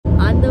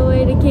on the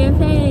way to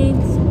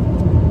campaigns.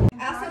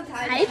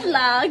 Hi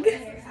vlog.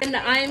 And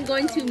I'm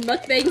going to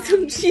mukbang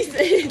some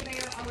cheeses.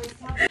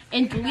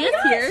 And Julia's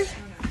here.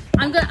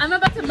 I'm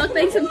about to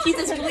mukbang some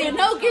cheeses. Julia,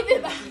 no, give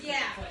it back.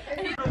 Yeah.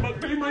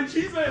 Mukbang my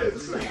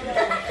cheeses.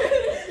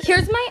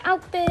 Here's my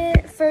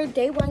outfit for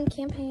day one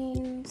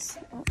campaigns.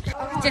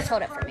 Just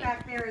hold it for me.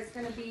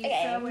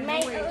 Okay,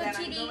 my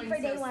OOTD for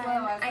day one.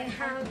 I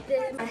have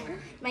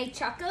my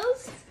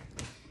chocos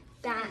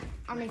that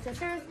are my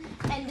sister's,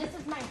 and this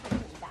is my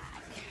husband's bag.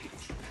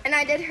 And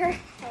I did her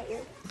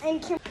hair.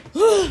 And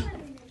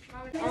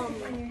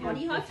what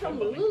do you have from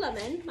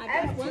Lululemon? My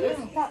best ones.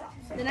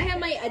 Then I have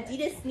my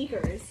Adidas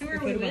sneakers. Who are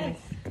we with?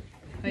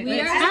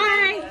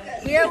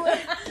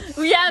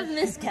 We have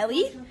Miss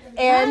Kelly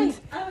and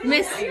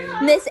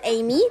Miss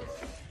Amy.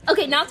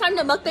 Okay, now it's time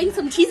to mukbang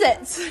some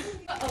Cheez-Its.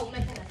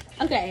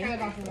 Okay.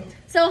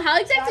 So how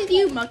exactly do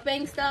you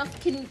mukbang stuff?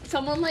 Can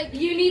someone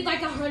You need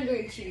like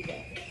 100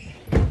 Cheez-Its.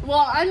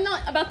 Well, I'm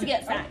not about to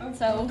get fat,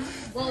 so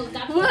we'll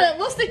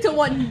stick to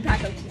one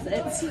pack of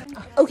Cheez-Its.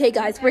 Okay,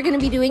 guys, we're gonna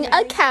be doing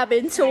a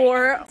cabin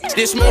tour.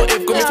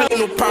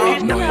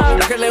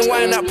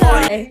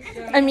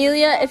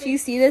 Amelia, if you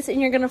see this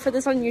and you're gonna put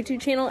this on YouTube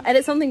channel,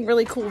 edit something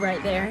really cool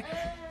right there,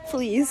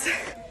 please,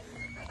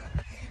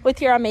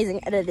 with your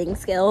amazing editing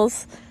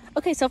skills.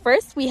 Okay, so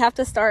first we have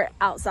to start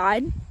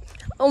outside.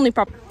 Only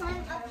proper.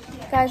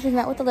 Guys, we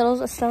met with the littles.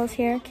 Estella's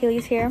here.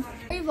 Kaylee's here.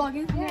 Are you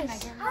vlogging?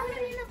 Yes.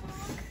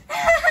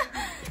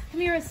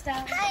 Come here,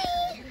 Estelle.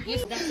 Hi.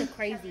 That's a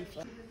crazy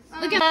foot.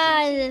 Look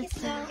at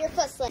Your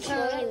foot's like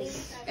Kaylee.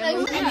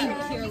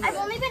 I've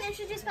only been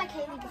introduced by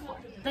Kaylee before.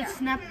 Let's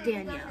snap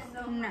Danielle.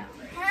 No.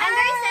 I'm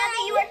very sad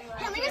that you were.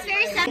 Kaylee was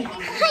very sad.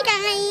 Hi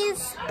guys.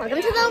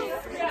 Welcome to the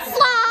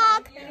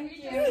vlog.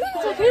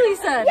 That's what Kaylee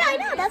said. Yeah, I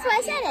know. That's why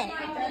I said it.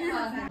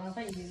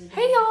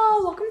 Hey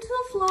y'all, welcome to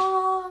the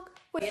vlog.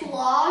 Wait,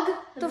 vlog?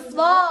 The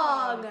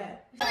vlog.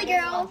 Hey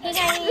girl. Hey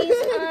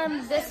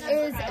guys, this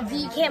is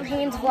the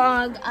campaigns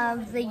vlog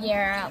of the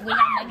year. We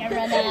got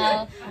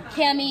Megan,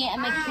 Cami,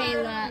 and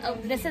Michaela. Oh,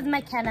 this is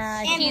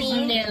McKenna. She's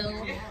new.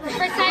 The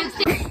first time.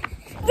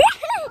 Yeah,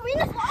 we're in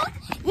the vlog.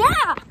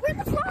 Yeah, we're in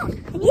the vlog.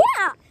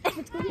 Yeah.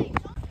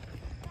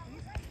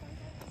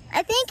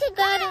 I think I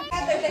got it.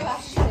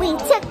 We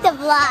took the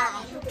vlog.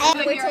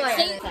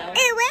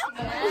 It will.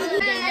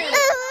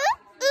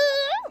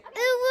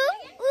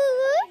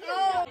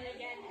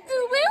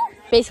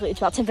 Basically, it's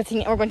about 10:15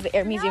 and we're going to the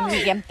Air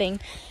Museum thing.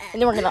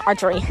 And then we're going to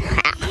archery.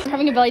 We're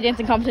having a belly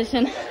dancing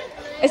competition.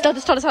 Estelle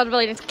just taught us how to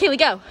belly dance. Kaylee,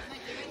 go.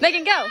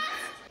 Megan, go.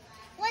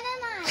 What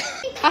am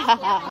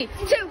I?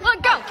 3, 2,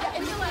 1, go.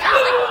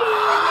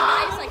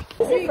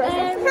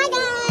 Hi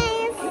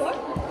guys.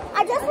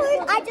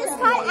 I just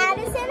taught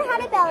Addison how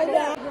to belly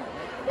dance.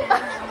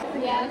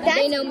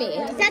 They know me.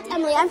 That's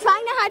Emily. I'm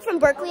trying to hide from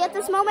Berkeley at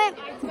this moment.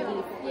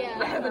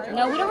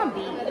 No, we don't have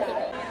beat.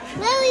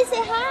 Lily,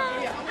 say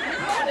hi.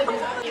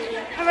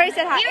 I already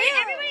said hi.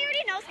 Everybody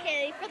already knows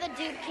Kaylee for the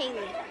dude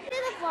Kaylee. Do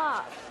the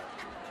vlog.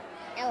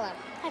 Ella.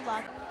 Hi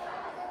vlog.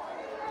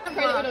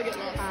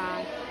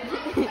 Hi.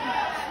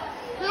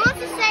 Who wants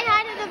to say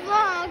hi to the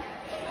vlog?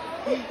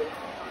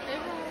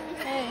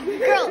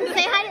 Girl,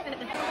 say hi to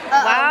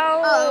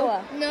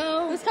Wow.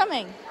 No. Who's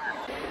coming?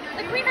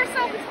 The queen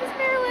herself is Miss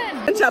Marilyn.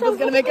 And Chapel's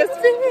gonna make us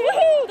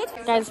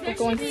Guys, we're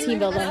going to team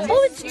building.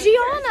 Oh, it's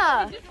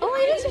Gianna. Oh,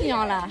 it is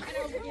Gianna.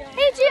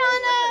 Hey,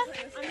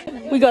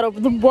 Gianna. We got over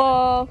the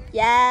wall.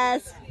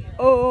 Yes.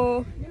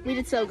 Oh, we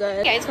did so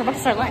good. Guys, we're about to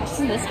start lunch.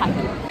 This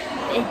happened.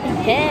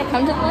 Yeah,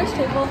 come to the lunch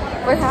table.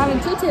 We're having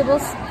 2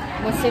 tables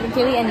with Stephen,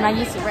 Kaylee, and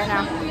Maggie right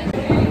now.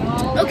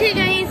 Okay,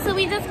 guys, so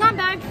we just got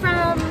back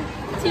from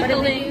team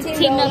building,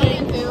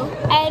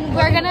 and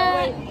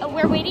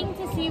we're waiting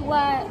to see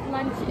what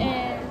lunch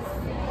is.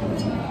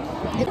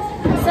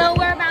 So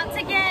we're about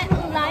to get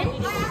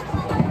lunch.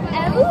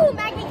 Ooh,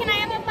 Maggie, can I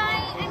have a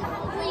bite? I'm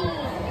hungry.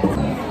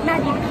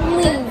 Maggie,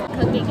 please.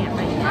 Cooking it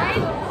right now.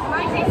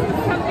 My taste is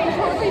something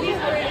totally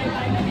different.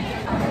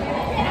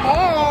 Oh.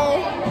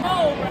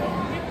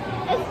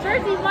 It's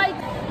Jersey Mike.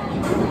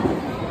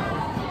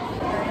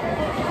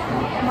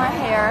 My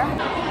hair.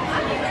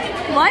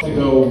 What? To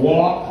go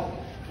walk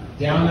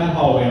down that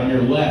hallway. On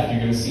your left, you're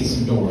going to see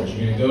some doors.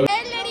 You're going to go.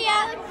 Hey, Lydia.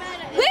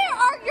 Where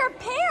are your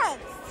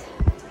pants?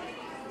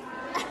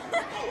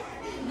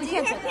 We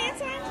can't say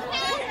that.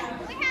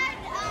 We had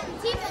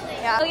team building.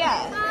 Yeah. Oh, yeah.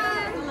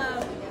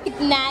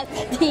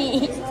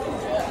 Nasty.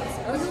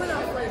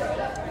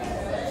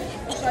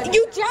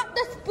 You dropped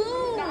the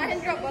spoon. I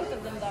didn't drop both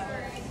of them though.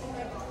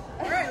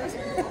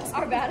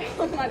 Our bad.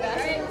 My bad.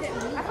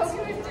 I hope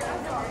you didn't.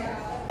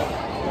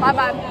 Bye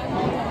bye.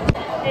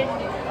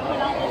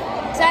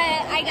 So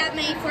I got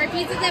my 4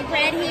 pieces of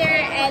bread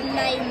here and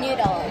my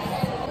noodles.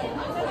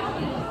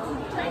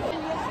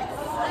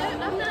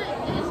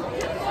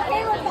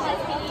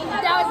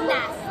 That was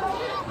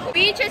nasty.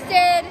 Beatrice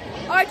did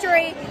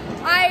archery.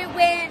 I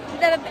went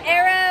the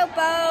arrow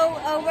bow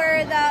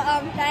over the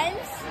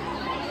fence.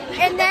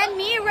 And then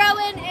me,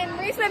 Rowan, and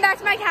Reese went back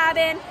to my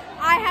cabin.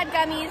 I had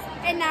gummies,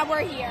 and now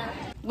we're here.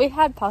 We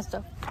had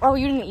pasta. Oh,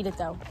 you didn't eat it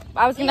though.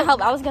 I was gonna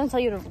help. I was gonna tell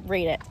you to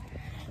rate it.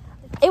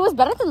 It was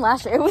better than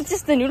last year. It was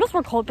just the noodles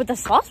were cold, but the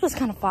sauce was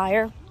kind of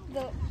fire.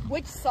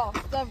 Which sauce?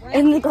 The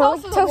And the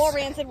girls the more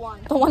rancid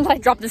one. The one that I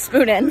dropped the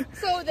spoon in.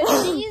 So the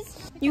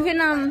cheese. You can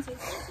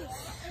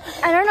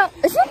I don't know.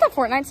 Isn't that the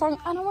Fortnite song?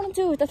 I don't want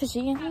to do it. The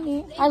fishy.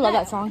 I love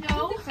that song.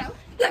 No.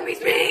 Let me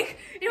speak.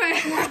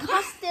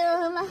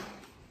 Costume.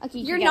 Okay,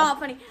 You're not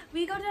funny.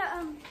 We go to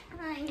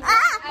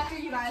after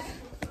you guys.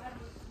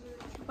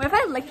 What if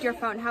I licked your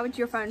phone? How would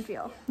your phone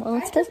feel? Well,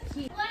 let's just.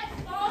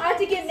 I have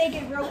to get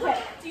naked real quick.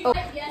 Oh.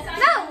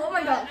 No! Oh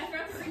my god.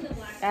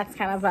 That's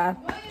kind of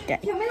okay.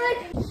 Can we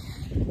like?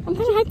 I'm kind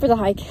of hyped for the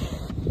hike.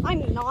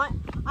 I'm not.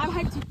 I'm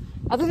hyped too.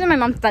 Other than my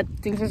mom that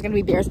thinks there's gonna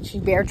be bears, she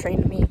bear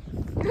trained me.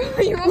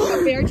 Your mom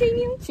gonna bear chain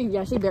you? She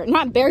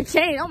not bear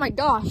chain. Oh my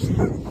gosh.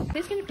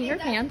 Who's gonna pee her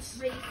pants?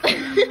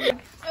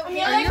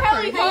 Amelia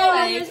probably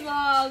following this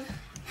vlog.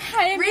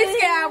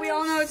 Yeah, we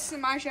all know it's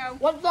my show.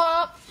 What's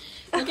up?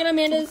 Look at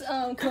Amanda's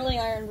curling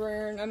iron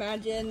burn.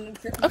 Imagine.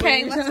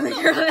 Okay. Yeah,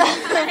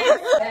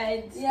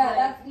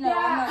 that's no.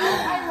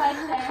 I like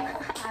that.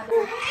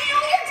 You're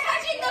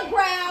touching the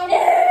ground.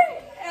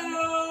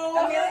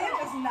 Amelia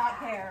does not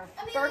care.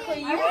 Berkeley,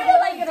 you need to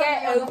like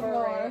get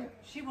over it.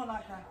 She will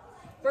not cry.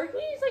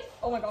 Berkeley is like,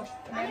 oh my gosh,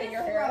 Amanda,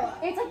 your hair.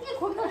 It's like the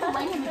equivalent of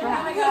laying in the Oh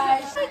my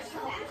ground. gosh.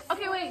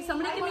 Okay, wait.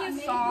 Somebody give me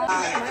a song.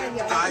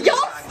 Yes!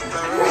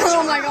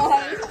 Oh my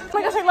gosh. Oh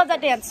my gosh, I love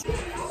that dance. Does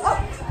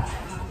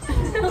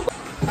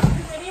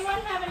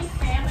anyone have any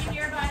family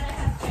nearby that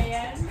has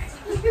fans?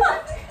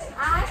 I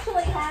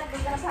actually had,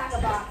 we're gonna pack a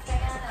box.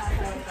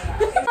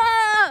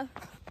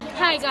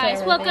 Hi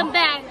guys, welcome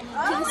back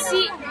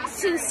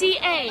to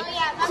CA.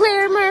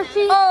 Claire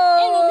Murphy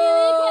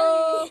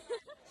Oh.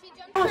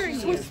 and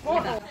Amelia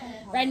Kelly.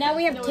 Right now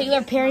we have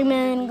Taylor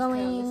Perryman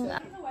going.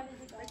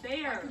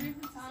 There.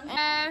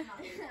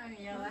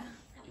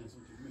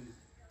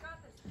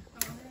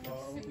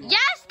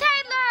 Yes,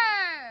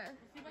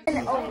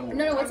 Taylor!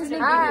 No, what's his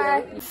name?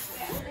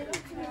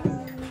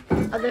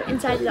 Other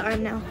inside the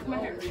arm now.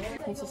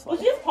 Well,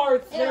 his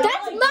parts.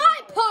 That's my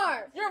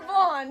part! You're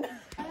Vaughn.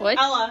 What?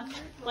 Ella.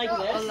 Like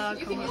this.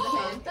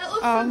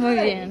 Oh,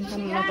 moving. I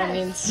don't know what that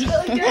means.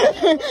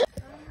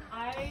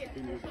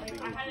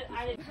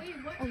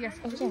 Oh yes,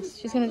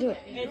 she's gonna do it.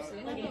 It's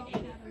like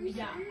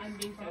yeah, I'm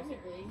being so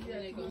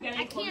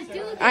I can't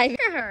do it. I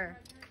hear her.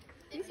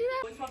 It's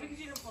probably because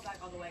you don't pull back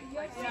all the way.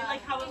 Like, see,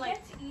 like how it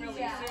like releases.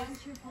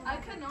 I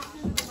could not.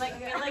 Like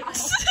it like.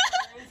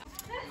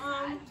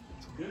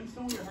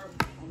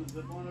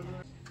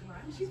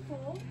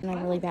 And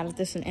I'm really bad at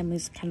this, and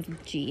Emily's kind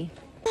of G.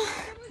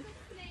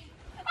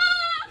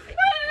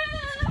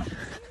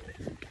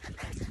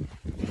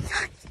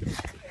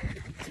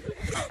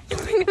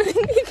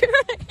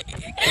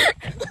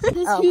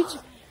 This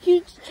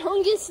huge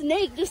chungus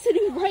snake just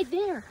sitting right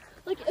there.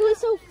 Like, it was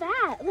so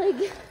fat. Like,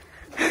 it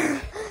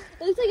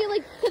looks like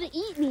it could have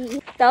eaten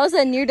me. That was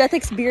a near-death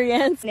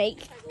experience.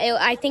 Snake.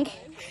 I think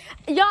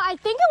Yeah, I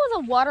think it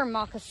was a water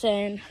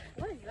moccasin.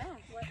 What is that?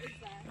 What is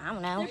that? I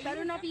don't know. It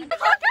better not be.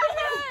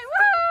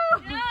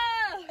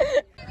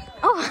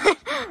 Oh,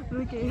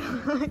 okay.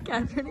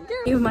 Catherine again.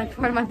 You my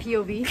part of my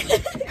POV.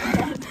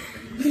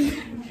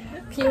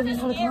 POV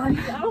for the car.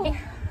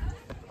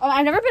 Oh,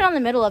 I've never been on the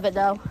middle of it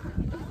though.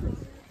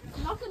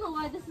 I'm not gonna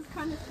lie, this is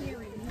kind of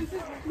scary.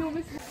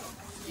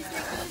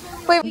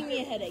 Wait, Giving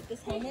me a headache.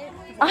 This helmet.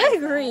 I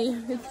agree.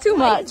 It's too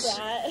much.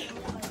 That.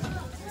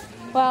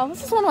 Wow,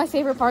 this is one of my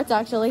favorite parts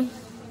actually.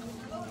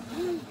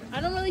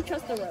 I don't really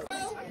trust the rope.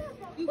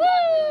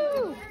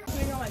 Woo!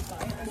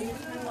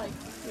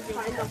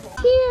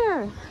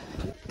 Here.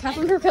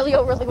 Catherine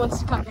Perpilio really wants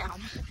to come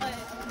down.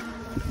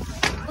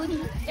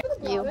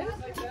 You.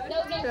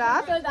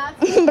 Blab.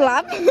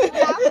 Blab. Do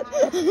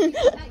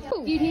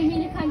you need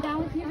me to come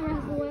down with you the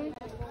rest of the way?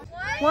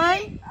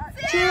 1,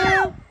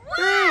 2,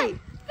 3.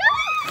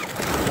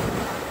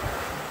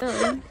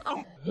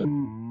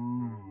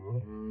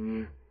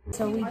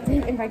 So we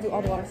did invite you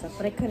all the water stuff,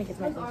 but I couldn't get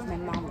to my things. My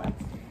mom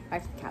left. I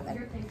have to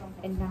cabin.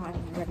 And now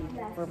I'm ready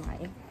for my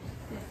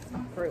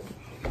group.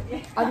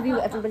 I'll give you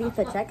everybody a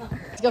fit check.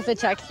 Let's go fit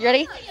check. You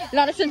ready?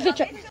 Not a fit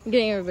check. I'm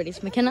getting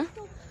everybody's. McKenna,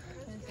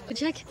 fit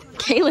check.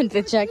 Kaylin,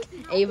 fit check.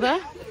 Ava,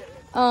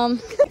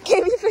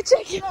 Katie, fit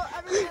check.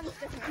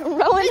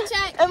 Rowan, Fit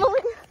check.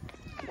 Emily.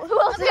 Who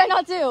else did I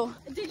not do?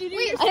 Did you do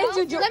I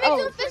didn't do. Let me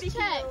do a fit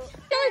check.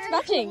 No, it's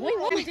matching. Wait,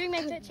 what? I'm doing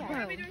my fit check.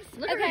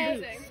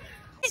 Okay.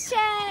 Fit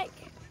check.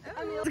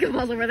 Let's go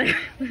pause over there.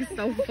 It's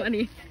so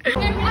funny. Oh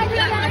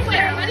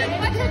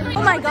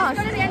my gosh.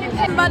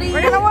 Buddy.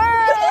 We're gonna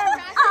work.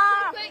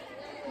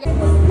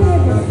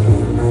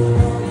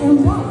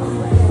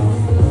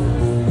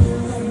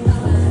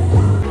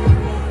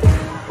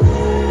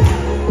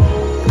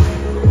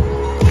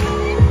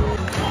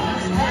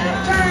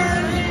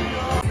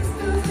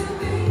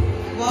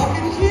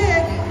 Walking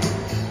kick.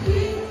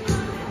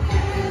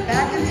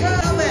 Back and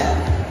toe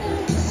left.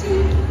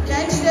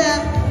 Change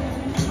step.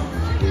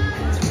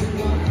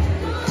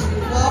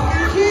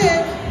 Walking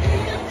kick.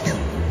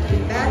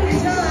 Back and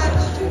touch.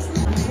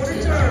 Quarter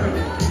turn.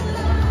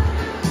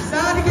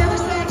 Side Slide together,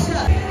 sag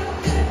tuck.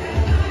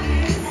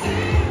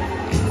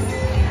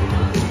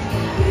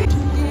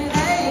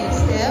 Hey,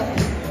 step.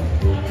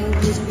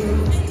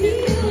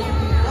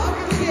 Lock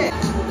and kick.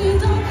 Hey,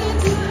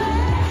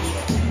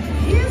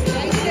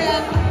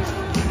 step.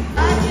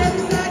 Slide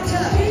together, sag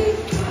tuck.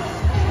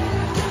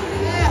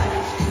 Yeah.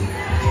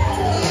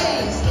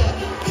 Hey, step.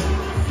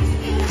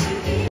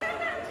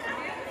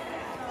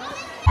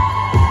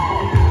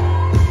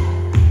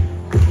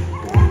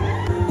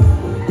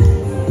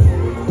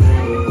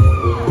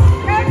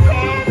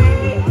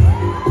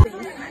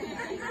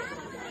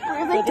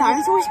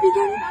 Dinosaur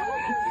speaking?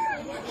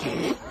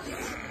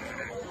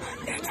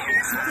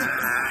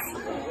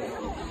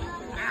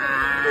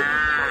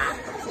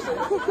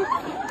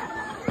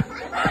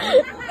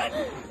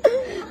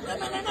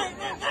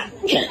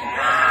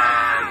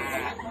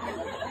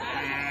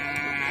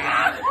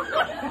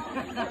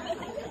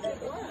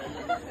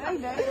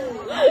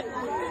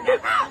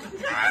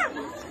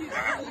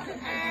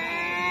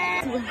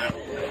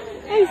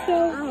 Hey, so.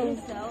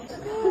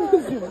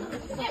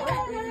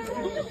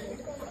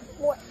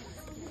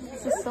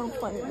 This is so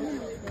funny.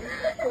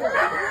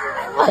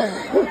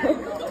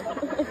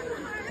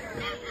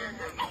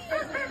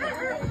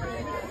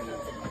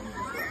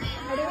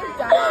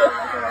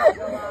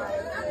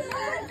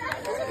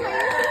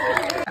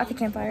 At the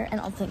campfire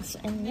and all things.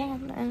 And yeah,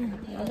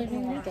 other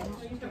than that.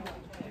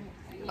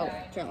 Oh,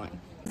 Caroline.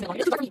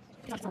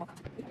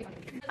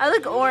 I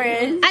look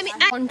orange. I mean,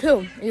 one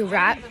too. You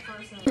rat.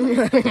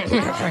 Look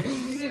at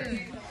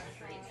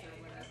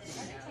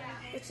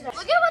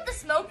what the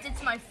smoke did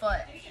to my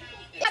foot.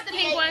 That's the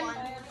pink one.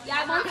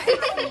 Yeah,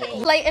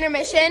 Late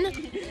intermission.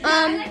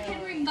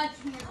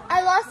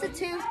 I lost a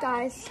tooth,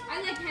 guys.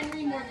 I like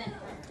Henry more than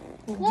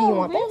Do you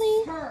want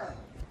this? her.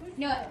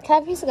 No, Can I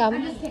have a piece of gum?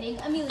 I'm just kidding.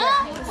 Amelia.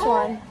 This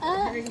one.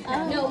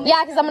 No.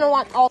 Yeah, because I'm gonna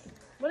want all.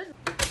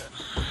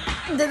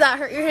 Did that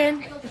hurt your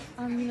hand?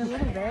 A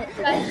little bit.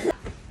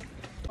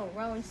 Oh,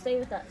 Rowan, stay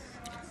with us.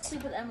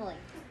 Sleep with Emily.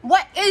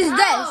 What is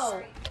this?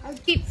 I'll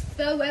keep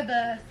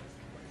forever.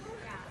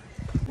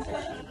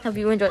 Have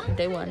you enjoyed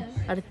day 1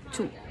 out of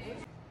 2?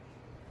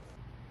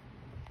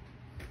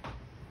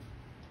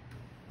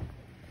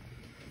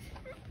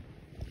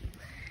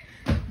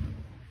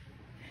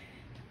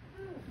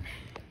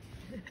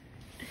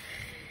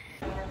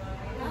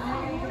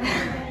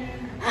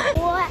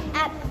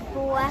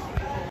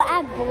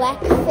 At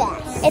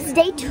breakfast. It's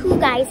day 2,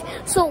 guys.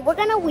 So we're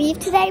gonna leave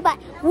today, but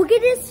we'll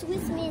get a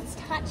Swiss Miss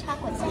hot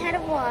chocolate. Say hi to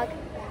vlog.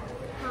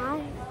 Hi.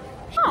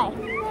 Hi.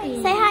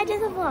 Say hi to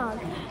the vlog.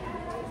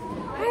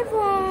 Hi,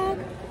 vlog.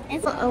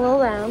 It's a little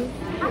round.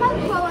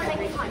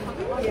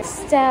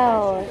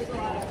 Stell.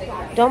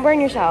 Don't burn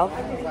yourself.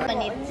 I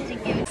need to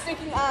give it.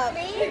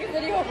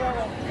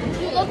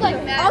 You look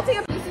like that. I'll take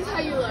a. This is how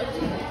you look.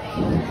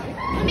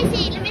 Let me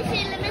see. Let me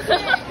see. Let me see.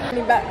 I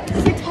mean, but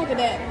you're talking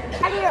it.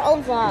 How do your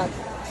own vlog?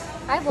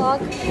 Hi, vlog.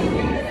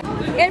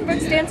 And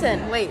Brooks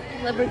dancing. Wait,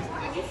 let Brooks.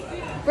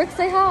 Brooks,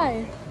 say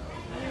hi.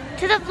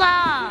 To the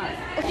vlog.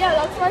 Yeah,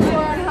 that's my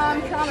story on how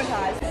I'm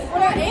traumatized.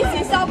 When our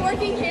AC stopped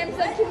working, Cam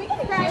said, "Can we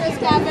get a breakfast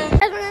cabin?"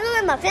 Guys, we're gonna go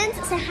get muffins.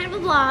 Say hi to the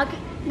vlog.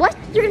 What?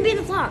 You're gonna be in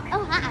the vlog.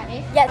 Oh,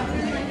 hi. Yes.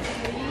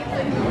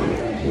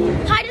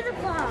 Hi to the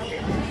vlog.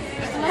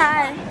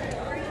 Hi.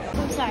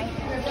 I'm sorry.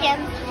 Kim,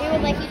 we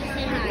would like you to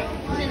say hi.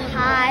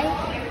 Hi.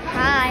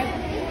 Hi.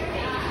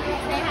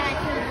 Say hi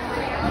to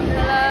the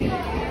vlog.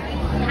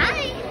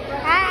 Hi.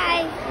 Hi.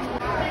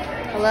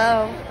 Hello.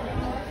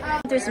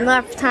 There's some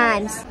rough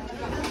times.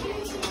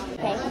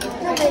 Okay.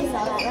 Nobody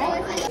saw that,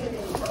 right?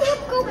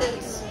 Go,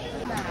 Brooks.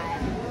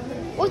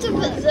 What's up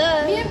with the...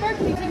 Me and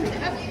Berkeley came to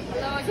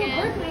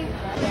Berkeley.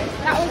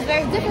 That was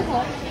very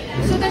difficult.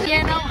 So then,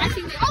 yeah, no, I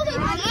sing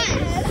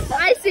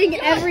I sing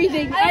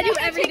everything. I do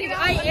everything.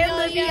 I am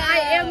Libby. I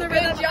am the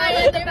Rich. I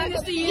am the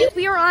Becky.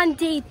 We are on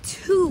day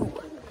 2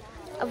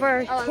 of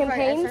our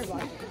campaign,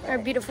 our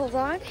beautiful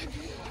vlog,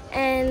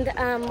 and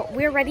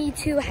we're ready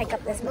to hike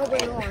up this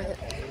mountain.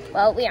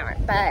 Well, we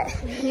aren't, but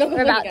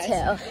we're about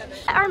to.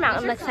 Our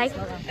mountain looks like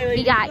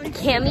we got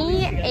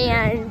Cami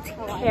and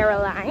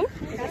Caroline.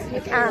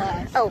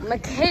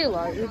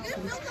 Michaela.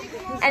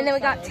 And then we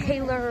got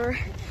Taylor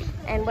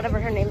and whatever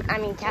her name,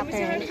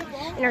 Catherine.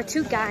 And our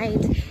 2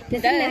 guides,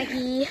 this is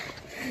Maggie,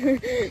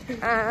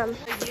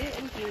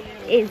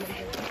 is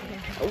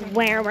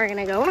where we're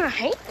gonna go on a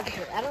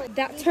hike.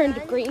 That turned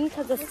green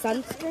because of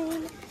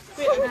sunscreen.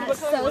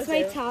 So is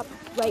my top,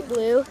 light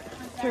blue,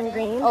 turned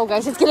green. Oh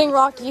guys, it's getting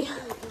rocky.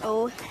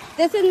 Oh,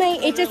 this is my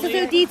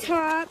HSSOD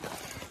top,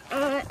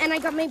 and I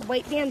got my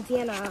white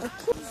bandana.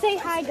 Say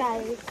hi,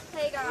 guys.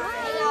 Hey,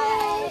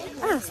 guys.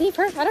 Ah, see,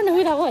 first, I don't know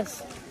who that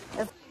was.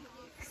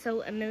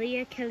 So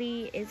Amelia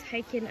Kelly is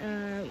hiking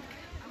up.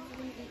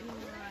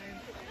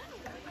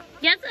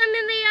 Yes,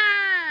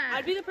 Amelia!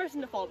 I'd be the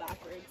person to fall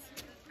backwards.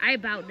 I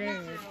about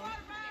did.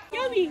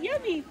 Yummy,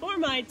 yummy for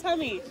my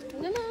tummy.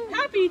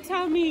 Happy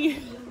tummy.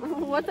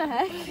 What the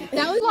heck?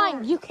 That was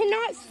fine. You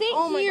cannot sit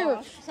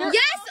here.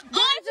 Yes,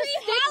 Audrey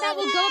that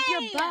will go up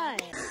your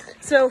butt.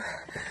 So,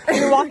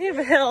 we're walking up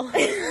a hill,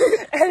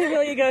 and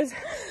Amelia goes,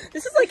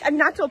 this is like a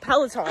natural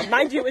Peloton.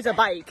 Mind you, it's a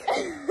bike.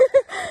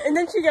 And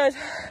then she goes,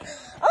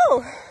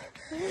 oh,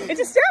 it's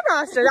a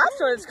Stairmaster. That's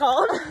what it's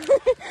called.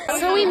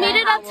 So we made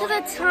it up to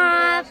the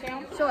top.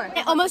 Sure.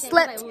 I almost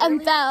slipped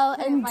and fell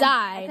and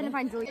died.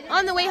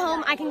 On the way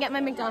home, I can get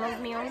my McDonald's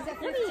meal.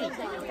 What do you get?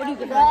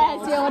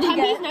 What do you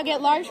get?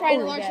 Nugget, large fries,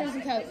 and large fries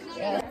and Coke.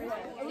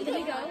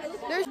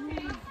 There's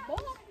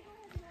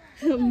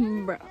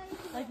Bro.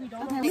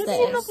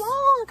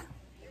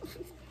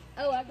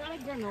 Oh, I got a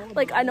granola.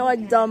 Like, I know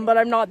I'm dumb, but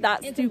I'm not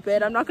that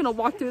stupid. I'm not gonna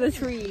walk through the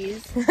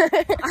trees.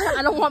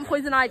 I don't want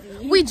poison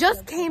ivy. We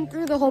just came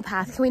through the whole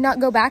path. Can we not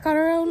go back on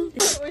our own?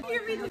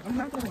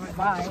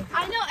 Bye.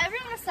 I know,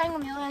 everyone was saying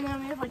Amelia, and then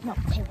we were like, no,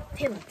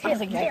 Taylor. I was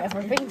like, yeah, guys,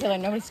 we're being Taylor.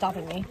 Nobody's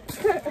stopping me.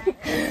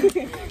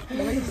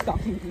 Nobody's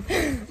stopping me.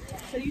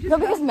 No,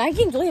 because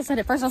Maggie and Julia said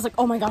it first. I was like,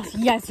 oh my gosh,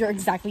 yes, you're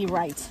exactly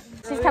right.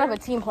 She's kind of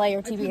a team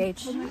player,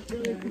 TBH.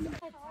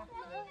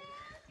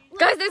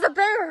 Guys, there's a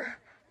bear!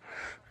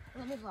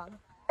 Let me vlog.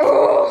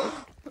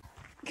 Oh.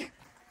 Taylor,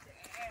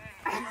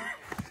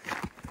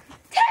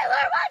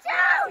 watch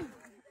out!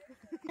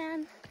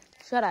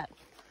 Shut up.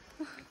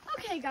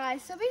 Okay,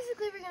 guys, so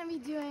basically we're going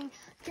to be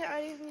get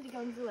ready for me to go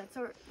into it.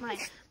 So my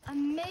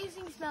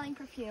amazing smelling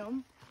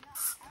perfume.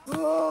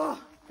 You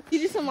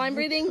do some line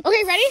breathing?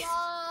 Okay, ready?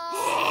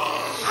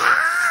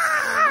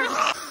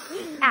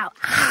 Ow.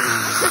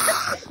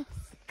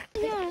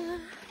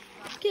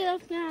 Get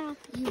up now.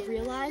 You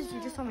realize you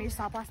just told me to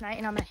stop last night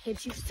and I'm going to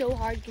hit you so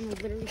hard you can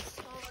literally...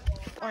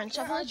 Orange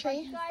up on the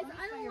tree.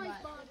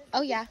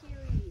 Oh, yeah.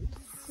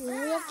 We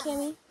have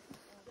Cammy.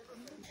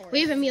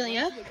 We have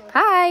Amelia.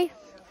 Hi.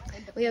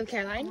 We have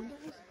Caroline.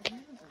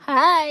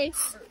 Hi.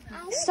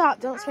 Stop,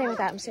 don't spray with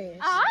that, I'm serious.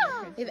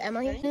 We have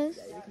Emily.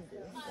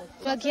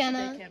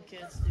 Kiana.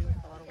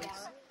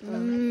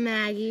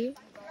 Maggie.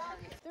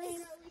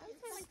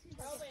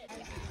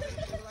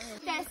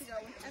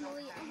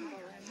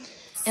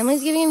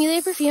 Emily's giving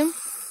Amelia perfume.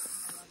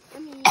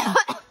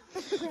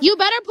 You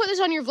better put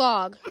this on your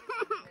vlog.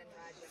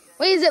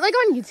 Wait, is it like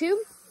on YouTube?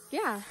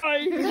 Yeah.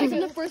 Guys, I'm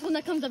the first one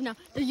that comes up now.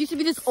 There used to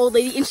be this old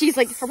lady, and she's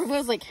like, her profile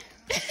was like,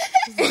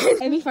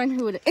 let me find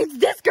who it is. It's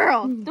this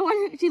girl. The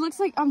one, she looks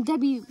like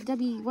Debbie,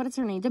 what is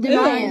her name? Debbie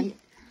Ryan.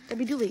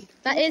 Debbie Dooley.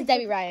 That is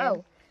Debbie Ryan.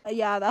 Oh.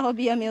 Yeah, that would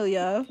be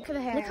Amelia.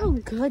 Look how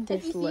good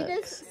this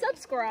looks.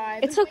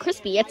 Subscribe. It's so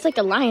crispy. It's like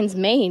a lion's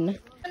mane.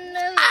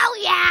 Oh,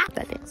 yeah.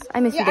 That is. I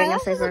miss you, Daniel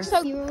Saver.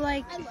 So you were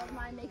like, I love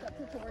my makeup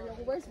tutorial.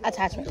 Where's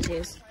Attachment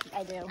issues.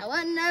 I do. I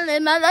wanna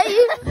live my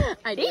life.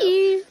 I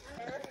do.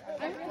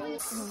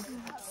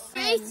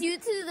 Race you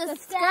to the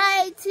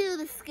sky, to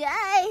the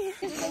sky.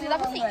 That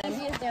was the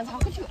easiest dance. How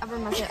could you ever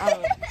mess it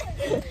up?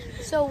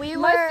 So we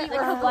were,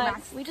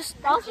 we just,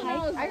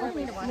 I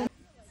really want.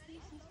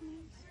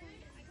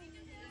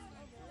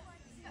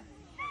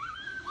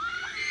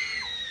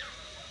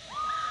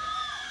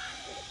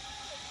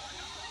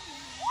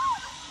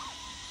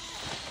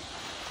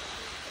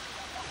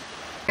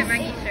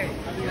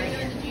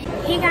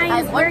 Hey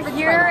guys, we're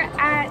here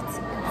at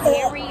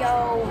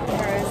Aereo.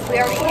 We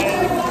already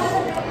ate.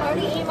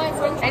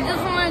 I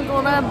just want to go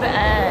to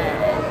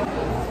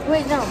bed.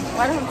 Wait, no.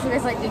 Why don't you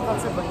guys like being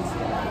called siblings?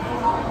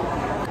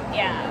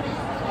 Yeah.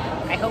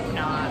 I hope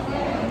not.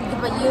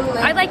 But you live...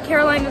 I like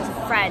Caroline as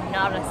a friend,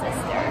 not a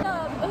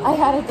sister. I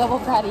had a double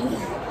patty.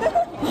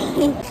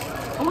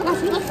 Oh my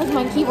gosh, he looks like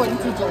my keyboarding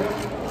teacher.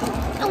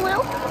 Oh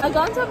well. I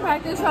got some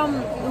practice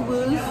from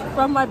Lou's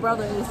from my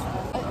brothers.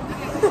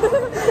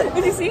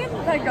 Did you see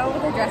that girl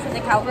with the dress and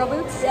the cowgirl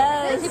boots?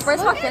 Yes. When she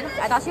first walked in,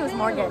 I thought she was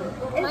Morgan.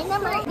 My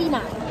number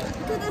 89. Look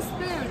at this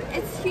spoon.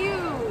 It's huge.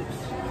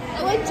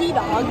 I like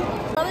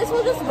G-Dog. Brothers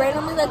will just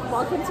randomly like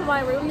walk into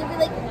my room and be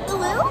like,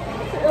 hello?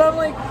 And I'm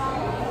like,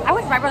 I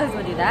wish my brothers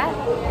would do that.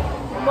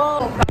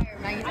 well,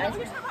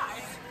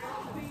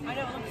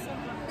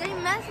 They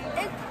mess,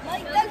 it's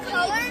like the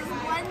colors,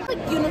 one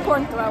like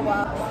unicorn throw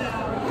up.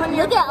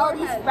 Look at all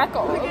these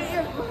freckles.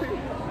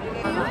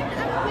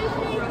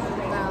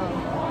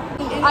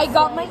 I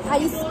got my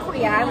ice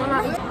cream. Yeah, I want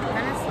to.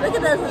 Look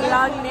at those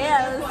long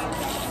nails.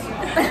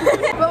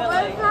 but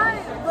what if not,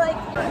 like,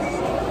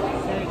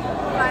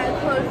 by a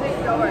closing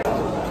door?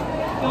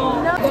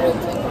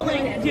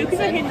 Duke's a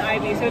hidden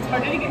ivy, so it's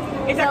harder to get.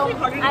 It's actually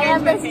harder to get. I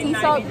have into a the sea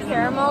hidden salt ivy than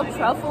caramel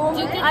truffle.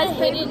 Duke is a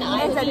hidden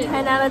It's a ivy.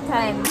 10 out of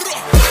 10.